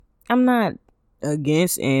I'm not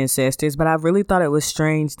against ancestors, but I really thought it was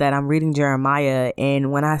strange that I'm reading Jeremiah,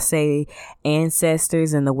 and when I say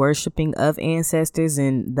ancestors and the worshiping of ancestors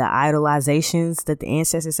and the idolizations that the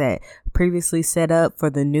ancestors had previously set up for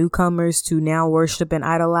the newcomers to now worship and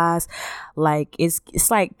idolize, like it's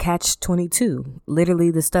like catch 22. Literally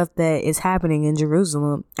the stuff that is happening in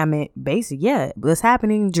Jerusalem. I mean, what's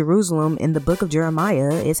happening in Jerusalem in the book of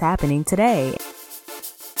Jeremiah is happening today.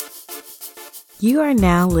 You are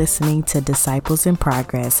now listening to Disciples in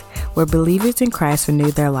Progress, where believers in Christ renew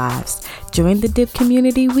their lives. Join the DIP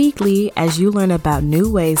community weekly as you learn about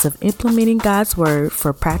new ways of implementing God's Word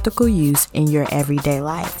for practical use in your everyday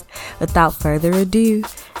life. Without further ado,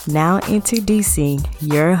 now introducing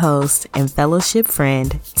your host and fellowship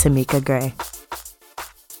friend, Tamika Gray.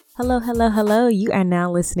 Hello. You are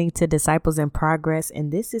now listening to Disciples in Progress,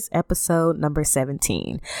 and this is episode number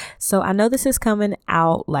 17. So I know this is coming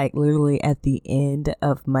out like literally at the end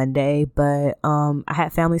of Monday, but I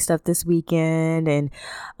had family stuff this weekend and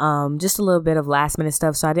just a little bit of last minute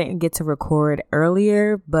stuff, so I didn't get to record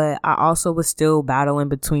earlier, but I also was still battling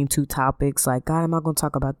between two topics, like, God, am I going to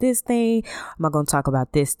talk about this thing? Am I going to talk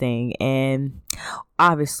about this thing? And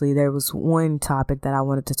obviously there was one topic that I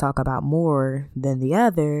wanted to talk about more than the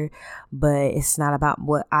other, but it's not about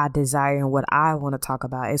what I desire and what I want to talk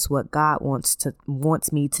about. It's what God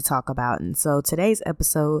wants me to talk about. And so today's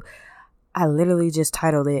episode, I literally just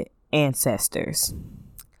titled it Ancestors.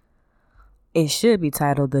 It should be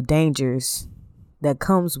titled The Dangers That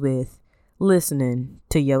Comes With Listening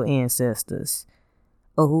to Your Ancestors,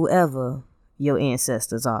 or whoever your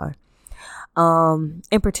ancestors are. And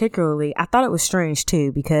particularly, I thought it was strange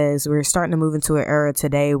too, because we're starting to move into an era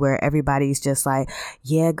today where everybody's just like,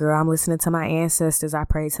 yeah, girl, I'm listening to my ancestors. I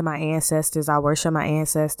pray to my ancestors. I worship my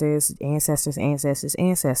ancestors. It's like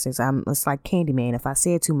Candyman. If I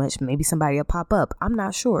say it too much, maybe somebody will pop up. I'm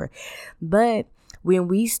not sure. But when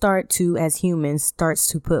we start to, as humans, starts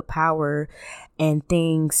to put power and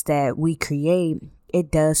things that we create, it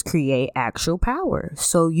does create actual power.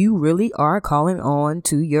 So you really are calling on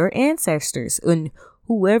to your ancestors, and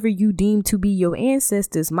whoever you deem to be your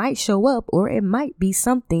ancestors might show up, or it might be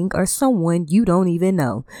something or someone you don't even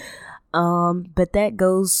know. But that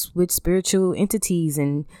goes with spiritual entities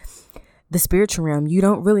and the spiritual realm. You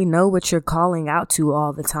don't really know what you're calling out to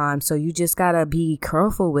all the time. So you just gotta be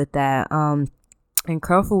careful with that. And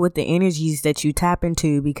careful with the energies that you tap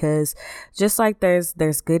into, because just like there's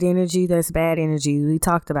good energy, there's bad energy. We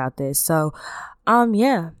talked about this. So,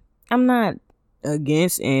 yeah, I'm not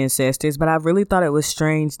against ancestors, but I really thought it was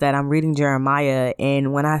strange that I'm reading Jeremiah,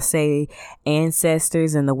 and when I say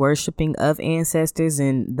ancestors and the worshiping of ancestors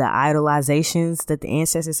and the idolizations that the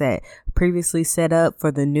ancestors had previously set up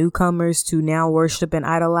for the newcomers to now worship and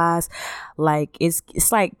idolize, like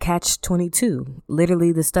it's like catch 22.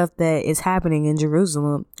 Literally the stuff that is happening in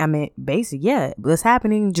Jerusalem. I mean, what's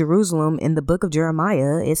happening in Jerusalem in the book of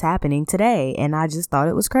Jeremiah is happening today, and I just thought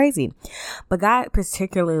it was crazy. But God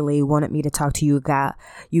particularly wanted me to talk to you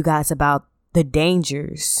guys about the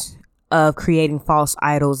dangers of creating false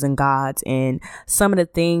idols and gods, and some of the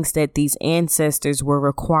things that these ancestors were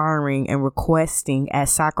requiring and requesting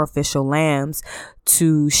as sacrificial lambs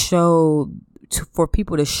for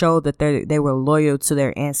people to show that they were loyal to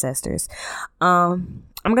their ancestors. I'm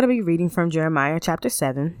going to be reading from Jeremiah chapter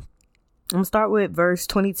 7. I'm going to start with verse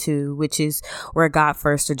 22, which is where God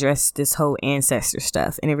first addressed this whole ancestor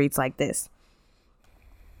stuff. And it reads like this.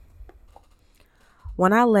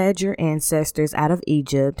 When I led your ancestors out of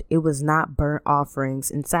Egypt, it was not burnt offerings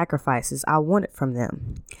and sacrifices I wanted from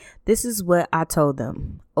them. This is what I told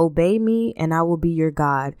them. Obey me, and I will be your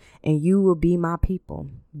God, and you will be my people.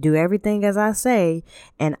 Do everything as I say,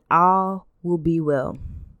 and all will be well.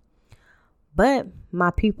 But my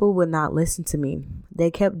people would not listen to me. They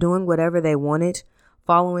kept doing whatever they wanted,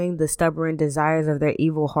 following the stubborn desires of their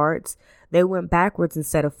evil hearts. They went backwards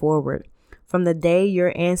instead of forward. From the day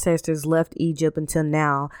your ancestors left Egypt until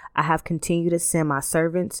now, I have continued to send my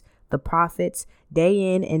servants, the prophets,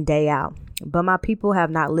 day in and day out. But my people have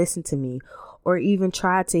not listened to me or even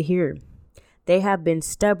tried to hear. They have been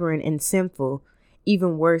stubborn and sinful,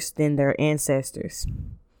 even worse than their ancestors.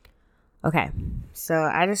 Okay,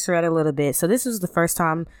 so I just read a little bit. So this was the first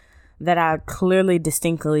time that I clearly,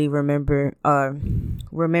 distinctly remember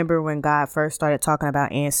when God first started talking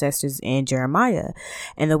about ancestors in Jeremiah.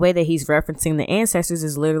 And the way that he's referencing the ancestors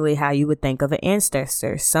is literally how you would think of an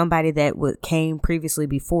ancestor, somebody that came previously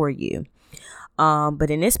before you. But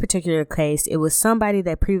in this particular case, it was somebody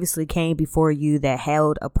that previously came before you that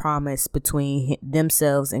held a promise between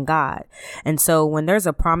themselves and God. And so when there's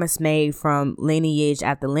a promise made from lineage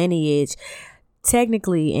after lineage,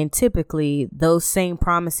 technically and typically those same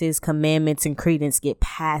promises, commandments, and credence get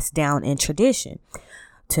passed down in tradition.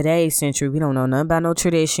 Today's century, we don't know nothing about no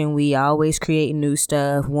tradition. We always create new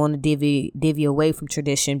stuff, want to divvy away from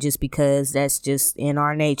tradition just because that's just in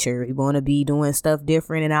our nature. We want to be doing stuff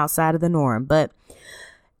different and outside of the norm. But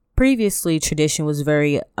previously, tradition was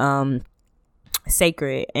very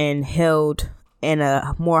sacred and held in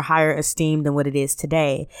a more higher esteem than what it is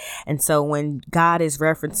today. And so when God is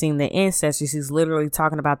referencing the ancestors, he's literally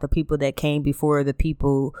talking about the people that came before the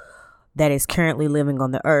people that is currently living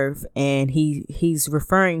on the earth. And he's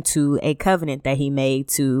referring to a covenant that he made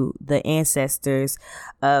to the ancestors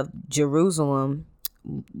of Jerusalem,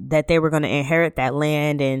 that they were going to inherit that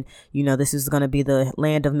land. And, you know, this is going to be the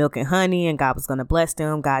land of milk and honey, and God was going to bless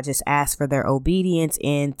them. God just asked for their obedience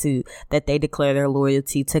and to that they declare their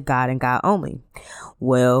loyalty to God and God only.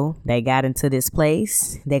 Well, they got into this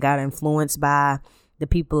place. They got influenced by the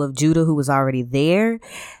people of Judah who was already there.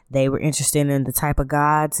 They were interested in the type of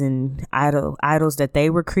gods and idols that they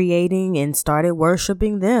were creating and started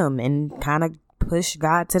worshiping them and kind of pushed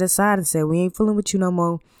God to the side and said, we ain't fooling with you no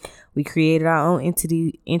more. We created our own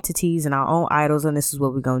entities and our own idols, and this is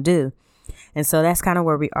what we're going to do. And so that's kind of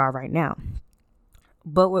where we are right now.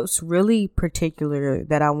 But what's really particular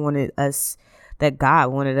that God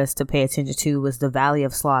wanted us to pay attention to was the Valley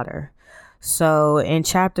of Slaughter. So in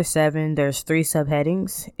chapter 7, there's 3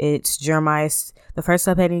 subheadings. It's Jeremiah. The first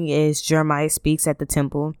subheading is Jeremiah speaks at the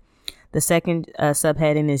temple. The second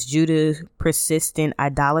subheading is Judah's persistent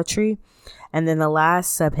idolatry. And then the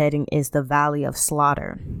last subheading is the Valley of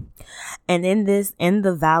Slaughter. And in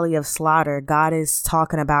the Valley of Slaughter, God is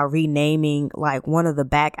talking about renaming like one of the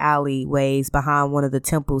back alleyways behind one of the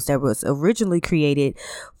temples that was originally created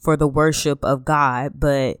for the worship of God.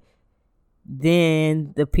 But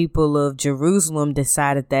then the people of Jerusalem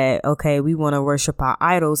decided that, okay, we want to worship our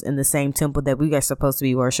idols in the same temple that we are supposed to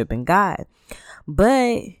be worshiping God.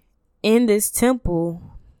 But in this temple,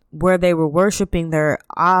 where they were worshiping their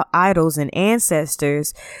idols and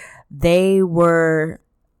ancestors, they were,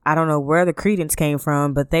 I don't know where the credence came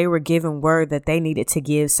from, but they were given word that they needed to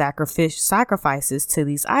give sacrifices to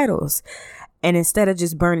these idols. And instead of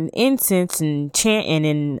just burning incense and chanting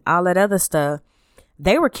and all that other stuff,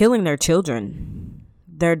 they were killing their children,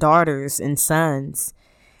 their daughters and sons,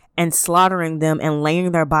 and slaughtering them and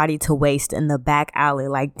laying their body to waste in the back alley.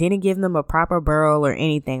 Like, didn't give them a proper burial or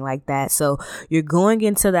anything like that. So you're going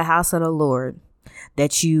into the house of the Lord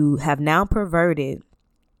that you have now perverted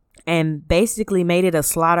and basically made it a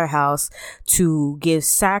slaughterhouse to give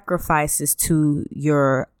sacrifices to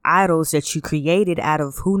your idols that you created out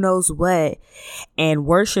of who knows what, and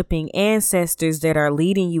worshiping ancestors that are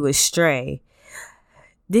leading you astray.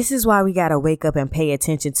 This is why we got to wake up and pay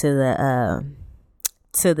attention to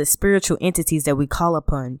the spiritual entities that we call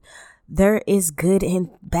upon. There is good and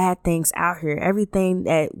bad things out here. Everything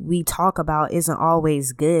that we talk about isn't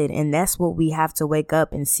always good. And that's what we have to wake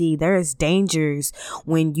up and see. There is dangers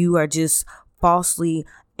when you are just falsely,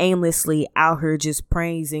 aimlessly out here just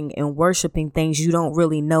praising and worshiping things you don't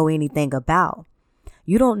really know anything about.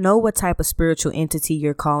 You don't know what type of spiritual entity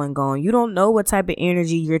you're calling on. You don't know what type of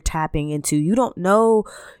energy you're tapping into. You don't know,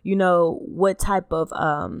 what type of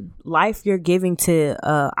life you're giving to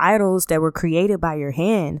idols that were created by your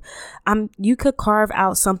hand. You could carve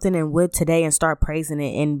out something in wood today and start praising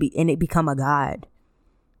it and it become a god.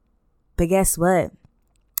 But guess what?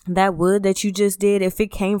 That wood that you just did, if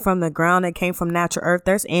it came from the ground, it came from natural earth,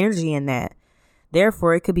 there's energy in that.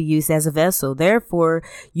 Therefore, it could be used as a vessel. Therefore,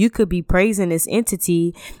 you could be praising this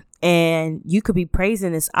entity and you could be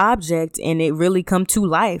praising this object and it really come to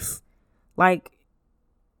life. Like,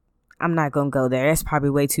 I'm not going to go there. That's probably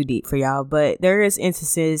way too deep for y'all. But there is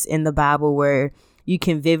instances in the Bible where you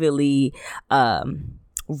can vividly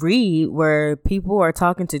read where people are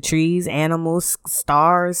talking to trees, animals,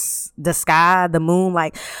 stars, the sky, the moon.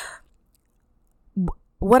 Like,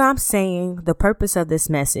 what I'm saying, the purpose of this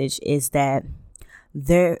message is that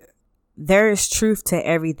there is truth to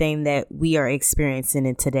everything that we are experiencing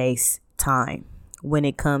in today's time when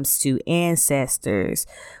it comes to ancestors,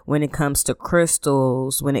 when it comes to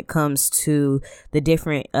crystals, when it comes to the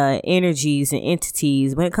different energies and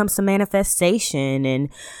entities, when it comes to manifestation, and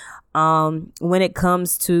when it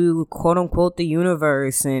comes to quote unquote the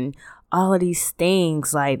universe and all of these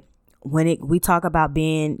things. Like, when we talk about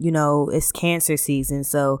being, it's Cancer season,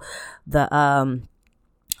 so the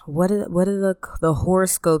what are the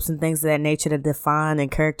horoscopes and things of that nature that define and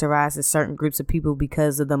characterize certain groups of people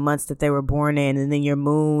because of the months that they were born in, and then your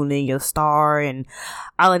moon and your star and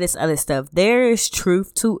all of this other stuff. There is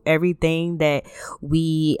truth to everything that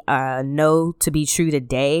we know to be true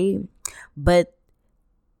today, but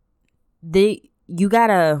you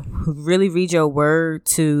gotta really read your word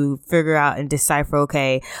to figure out and decipher,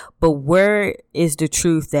 okay, but where is the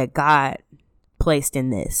truth that God placed in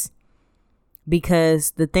this?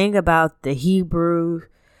 Because the thing about the Hebrews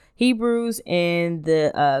and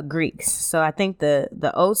the Greeks. So I think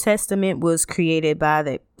the Old Testament was created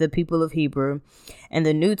by the people of Hebrew, and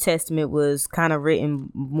the New Testament was kind of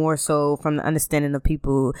written more so from the understanding of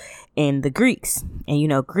people in the Greeks. And, you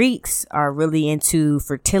know, Greeks are really into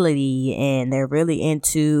fertility, and they're really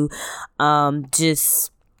into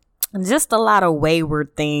just a lot of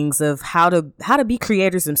wayward things of how to be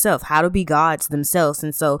creators themselves, how to be gods themselves.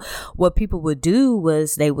 And so what people would do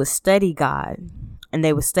was they would study God, and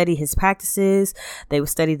they would study his practices. They would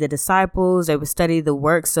study the disciples. They would study the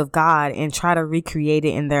works of God and try to recreate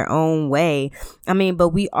it in their own way. I mean, but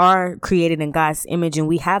we are created in God's image, and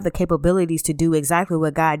we have the capabilities to do exactly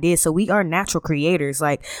what God did. So we are natural creators.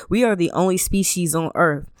 Like, we are the only species on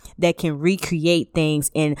earth that can recreate things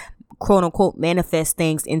and quote unquote manifest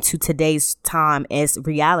things into today's time as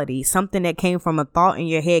reality. Something that came from a thought in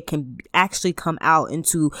your head can actually come out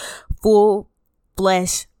into full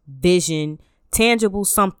flesh vision, tangible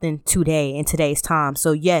something today in today's time.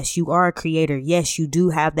 So yes, you are a creator. Yes, you do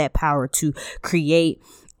have that power to create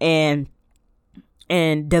and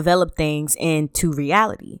develop things into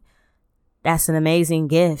reality. That's an amazing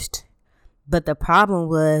gift. But the problem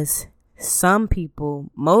was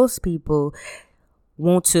most people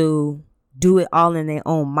want to do it all in their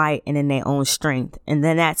own might and in their own strength. And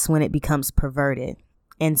then that's when it becomes perverted.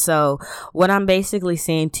 And so what I'm basically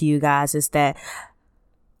saying to you guys is that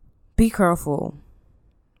be careful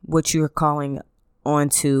what you're calling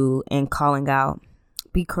onto and calling out.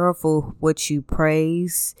 Be careful what you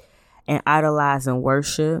praise and idolize and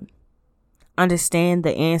worship. Understand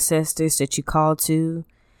the ancestors that you call to.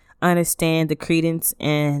 Understand the credence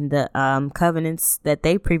and the covenants that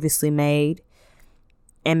they previously made.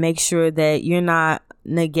 And make sure that you're not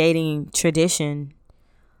negating tradition.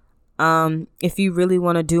 If you really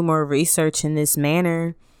want to do more research in this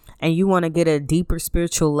manner, and you want to get a deeper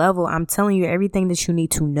spiritual level, I'm telling you, everything that you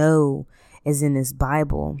need to know is in this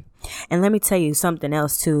Bible. And let me tell you something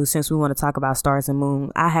else too, since we want to talk about stars and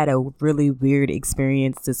moon. I had a really weird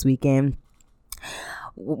experience this weekend.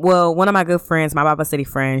 Well, one of my good friends, my Bible study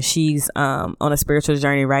friend, she's on a spiritual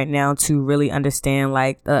journey right now to really understand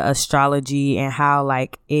like the astrology and how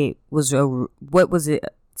like it was what was it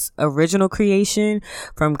original creation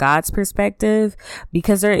from God's perspective,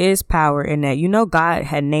 because there is power in that. You know, God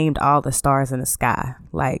had named all the stars in the sky.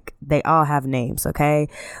 Like, they all have names, okay?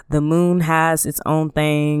 The moon has its own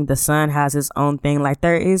thing. The sun has its own thing. Like,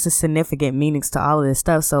 there is a significant meanings to all of this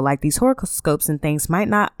stuff. So, like, these horoscopes and things might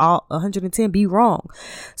not all 110 be wrong.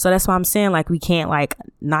 So that's why I'm saying, like, we can't, like,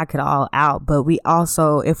 knock it all out. But we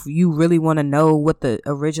also, if you really want to know what the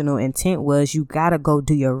original intent was, you gotta go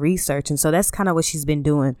do your research. And so that's kind of what she's been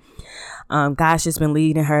doing. God's just been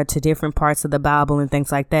leading her to different parts of the Bible and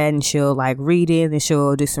things like that, and she'll like read it, and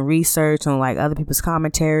she'll do some research on like other people's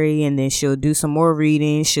commentary, and then she'll do some more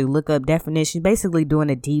reading. She'll look up definitions, basically doing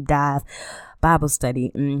a deep dive Bible study.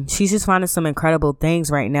 And she's just finding some incredible things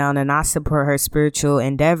right now, and I support her spiritual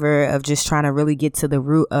endeavor of just trying to really get to the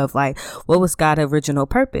root of like what was God's original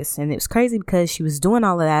purpose. And it was crazy because she was doing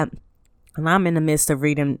all of that, and I'm in the midst of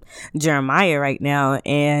reading Jeremiah right now,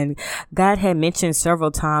 and God had mentioned several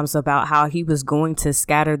times about how he was going to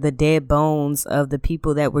scatter the dead bones of the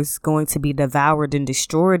people that was going to be devoured and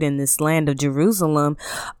destroyed in this land of Jerusalem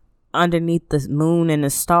underneath the moon and the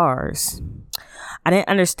stars. I didn't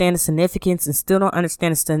understand the significance and still don't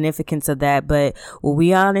understand the significance of that. But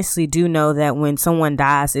we honestly do know that when someone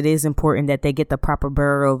dies, it is important that they get the proper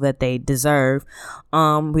burial that they deserve.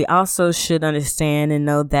 We also should understand and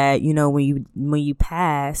know that, you know, when you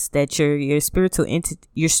pass, that your spiritual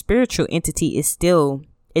entity is still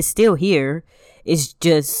here. It's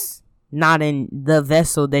just not in the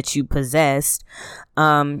vessel that you possessed.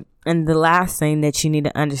 And the last thing that you need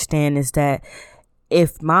to understand is that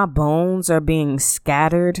if my bones are being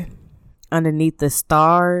scattered underneath the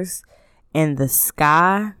stars and the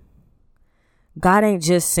sky, God ain't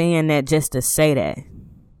just saying that just to say that.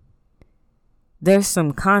 There's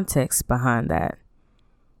some context behind that.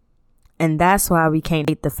 And that's why we can't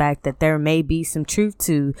hate the fact that there may be some truth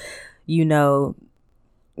to, the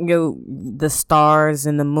stars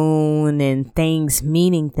and the moon and things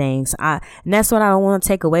meaning things. And that's what I don't want to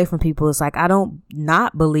take away from people. It's like, I don't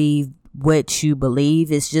not believe what you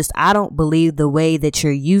believe. It's just I don't believe the way that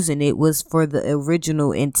you're using it was for the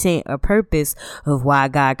original intent or purpose of why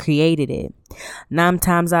God created it. 9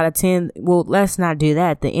 times out of 10, well, let's not do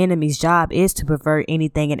that. The enemy's job is to pervert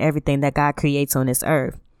anything and everything that God creates on this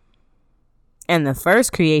earth. And the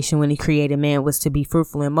first creation when he created man was to be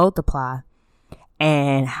fruitful and multiply.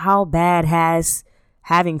 And how bad has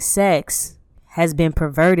having sex has been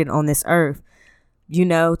perverted on this earth,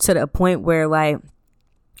 to the point where like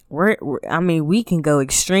we can go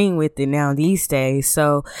extreme with it now these days.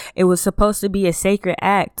 So it was supposed to be a sacred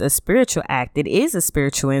act, a spiritual act. It is a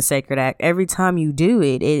spiritual and sacred act. Every time you do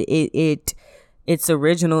it, its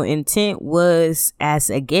original intent was as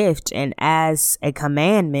a gift and as a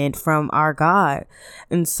commandment from our God.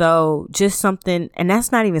 And so just something, and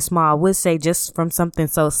that's not even small. I would say just from something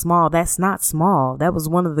so small, that's not small. That was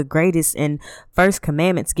one of the greatest and first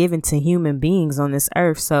commandments given to human beings on this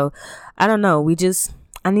earth. So I don't know.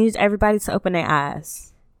 I need everybody to open their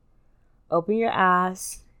eyes. Open your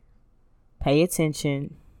eyes. Pay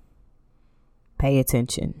attention. Pay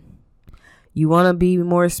attention. You want to be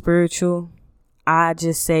more spiritual? I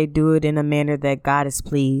just say do it in a manner that God is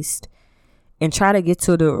pleased. And try to get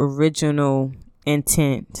to the original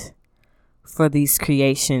intent for these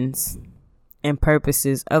creations and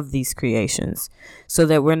purposes of these creations, so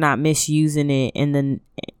that we're not misusing it in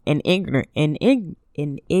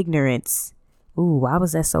ignorance. Ooh, why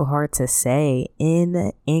was that so hard to say?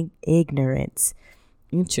 In ignorance.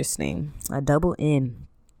 Interesting. A double N.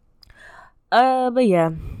 But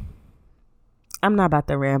yeah. I'm not about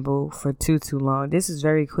to ramble for too long. This is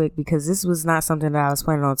very quick because this was not something that I was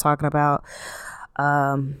planning on talking about.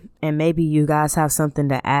 And maybe you guys have something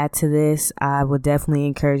to add to this. I would definitely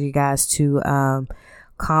encourage you guys to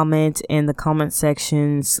comment in the comment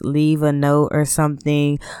sections, leave a note or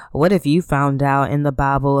something. What if you found out in the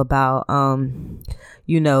Bible about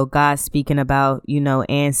God speaking about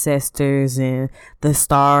ancestors and the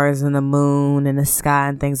stars and the moon and the sky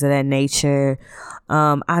and things of that nature?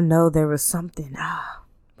 I know there was something.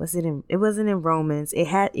 It wasn't in Romans.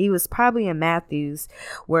 It was probably in Matthew's,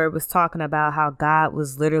 where it was talking about how God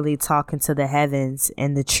was literally talking to the heavens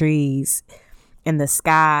and the trees in the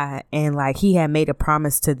sky, and like he had made a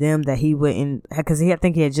promise to them that he wouldn't, because I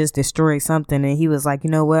think he had just destroyed something, and he was like, you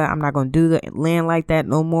know what, I'm not gonna do the land like that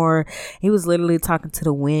no more. He was literally talking to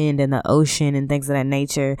the wind and the ocean and things of that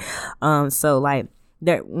nature. So like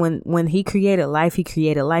that when he created life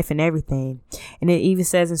and everything. And it even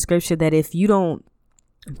says in scripture that if you don't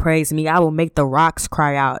praise me, I will make the rocks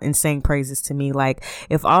cry out and sing praises to me. Like,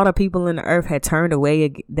 if all the people in the earth had turned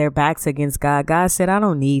away their backs against God, God said, I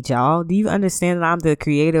don't need y'all. Do you understand that I'm the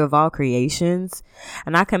creator of all creations,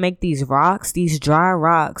 and I can make these rocks, these dry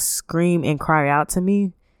rocks, scream and cry out to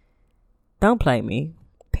me? Don't play me,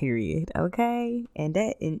 period. Okay. And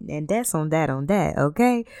that's on that.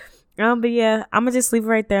 Okay. But yeah, I'm gonna just leave it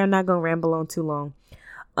right there. I'm not gonna ramble on too long.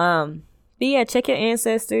 But yeah, check your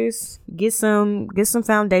ancestors, get some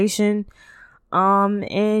foundation.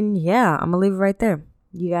 And yeah, I'm gonna leave it right there.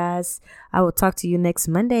 You guys, I will talk to you next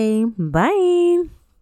Monday. Bye.